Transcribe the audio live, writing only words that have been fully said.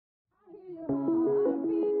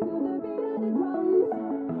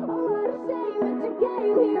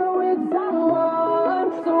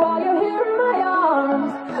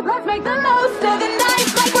Let's make the most of the night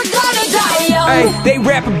like we're gonna die young. Hey, they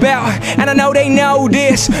rap about, and I know they know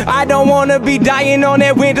this. I don't wanna be dying on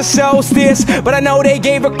that winter solstice, but I know they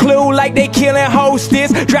gave a clue like they killing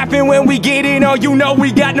hostess. Dropping when we get it on, you know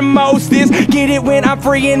we got the mostest. Get it when I'm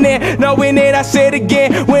free in there, knowing it I said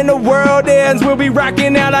again. When the world ends, we'll be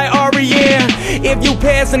rocking out like R.E.M. If you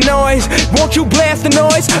pass the noise, won't you blast the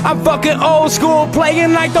noise? I'm fucking old school,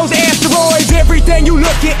 playing like those asteroids. Everything you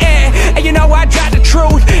looking at, and you know I got the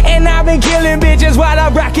truth. And I've been killing bitches while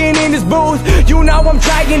I'm rocking in this booth. You know I'm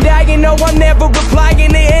trying, dying, no I'm never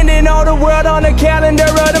replying. They ending all the world on the calendar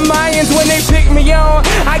of the Mayans. When they pick me on,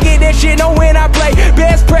 I get that shit, know when I play.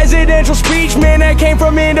 Best presidential speech, man, that came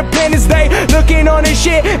from Independence Day. Looking on this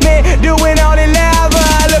shit, man, doing all the lava.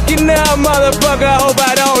 Looking up, motherfucker, hope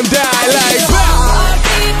I don't die like bow.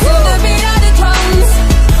 To the beat of the drums.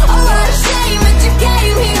 Oh, what a shame that you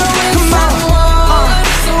came here with someone.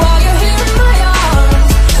 So while you're here in my arms,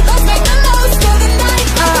 let's make the most of the night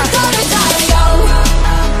like we're gonna die young.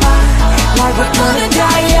 Like we're gonna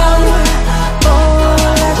die young. Oh,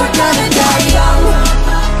 like we're gonna die young.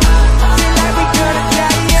 Like we're gonna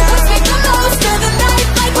die young. Let's make the most of the night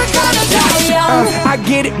like we're gonna die young. I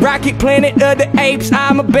get it, Rocket Planet of the Apes.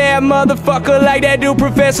 I'm a bad motherfucker like that dude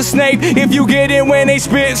Professor Snape. If you get it when they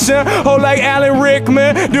spit, son, oh like Alan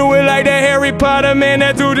Rickman. Do it like that Harry Potter, man,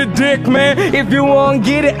 that do the dick, man. If you won't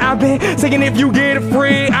get it, I've been saying if you get it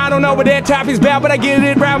free. I don't know what that topic's about, but I get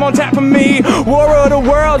it right on top of me. War of the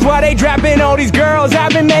Worlds, why they dropping all these girls?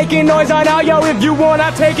 I've been making noise on all, yo, if you want,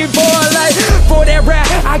 I take it for a life. For that rap,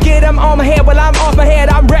 I get them on my head while I'm off my head.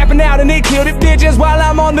 I'm rapping out and they kill the bitches while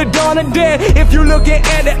I'm on the dawn of dead. If you looking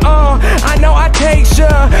at it, I know I take some.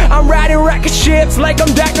 I'm riding rocket ships like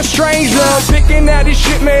I'm Dr. Strange. Picking out this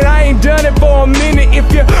shit, man, I ain't done it for a minute.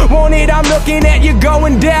 If you want it, I'm looking at you, go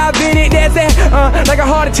and dive in it. That's that, like a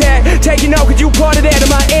heart attack. Taking over, cause you part of that.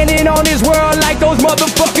 Am I ending on this world like those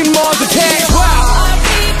motherfucking Mars attacks? Wow.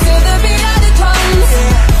 To the beat of the drums.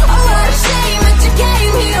 Oh, what a shame that you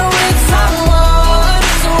came here with someone.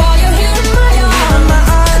 So while you're here in my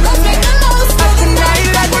arms, let's make the most of the night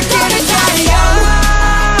like we're gonna die young.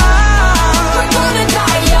 We're gonna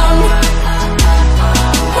die young.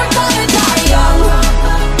 We're gonna die young.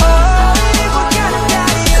 Oh, we're gonna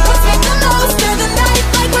die young. Let's make the most of the night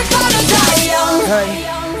like we're gonna die young. Hey,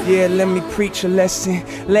 yeah, let me preach a lesson.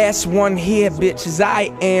 Last one here, bitches,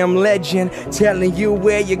 I am legend. Telling you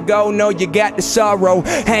where you go, know you got the sorrow.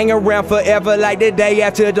 Hang around forever like the day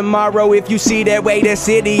after tomorrow. If you see that way, that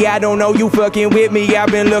city, I don't know you fucking with me.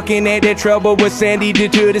 I've been looking at that trouble what Sandy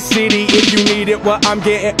did to the city. If you need it, what I'm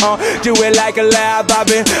getting on, do it like a lab. I've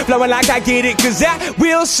been flowing like I get it, cause I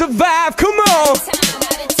will survive. Come on.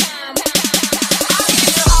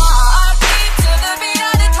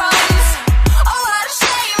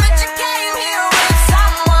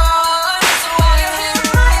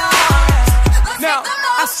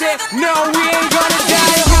 No, we ain't gonna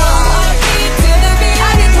die young.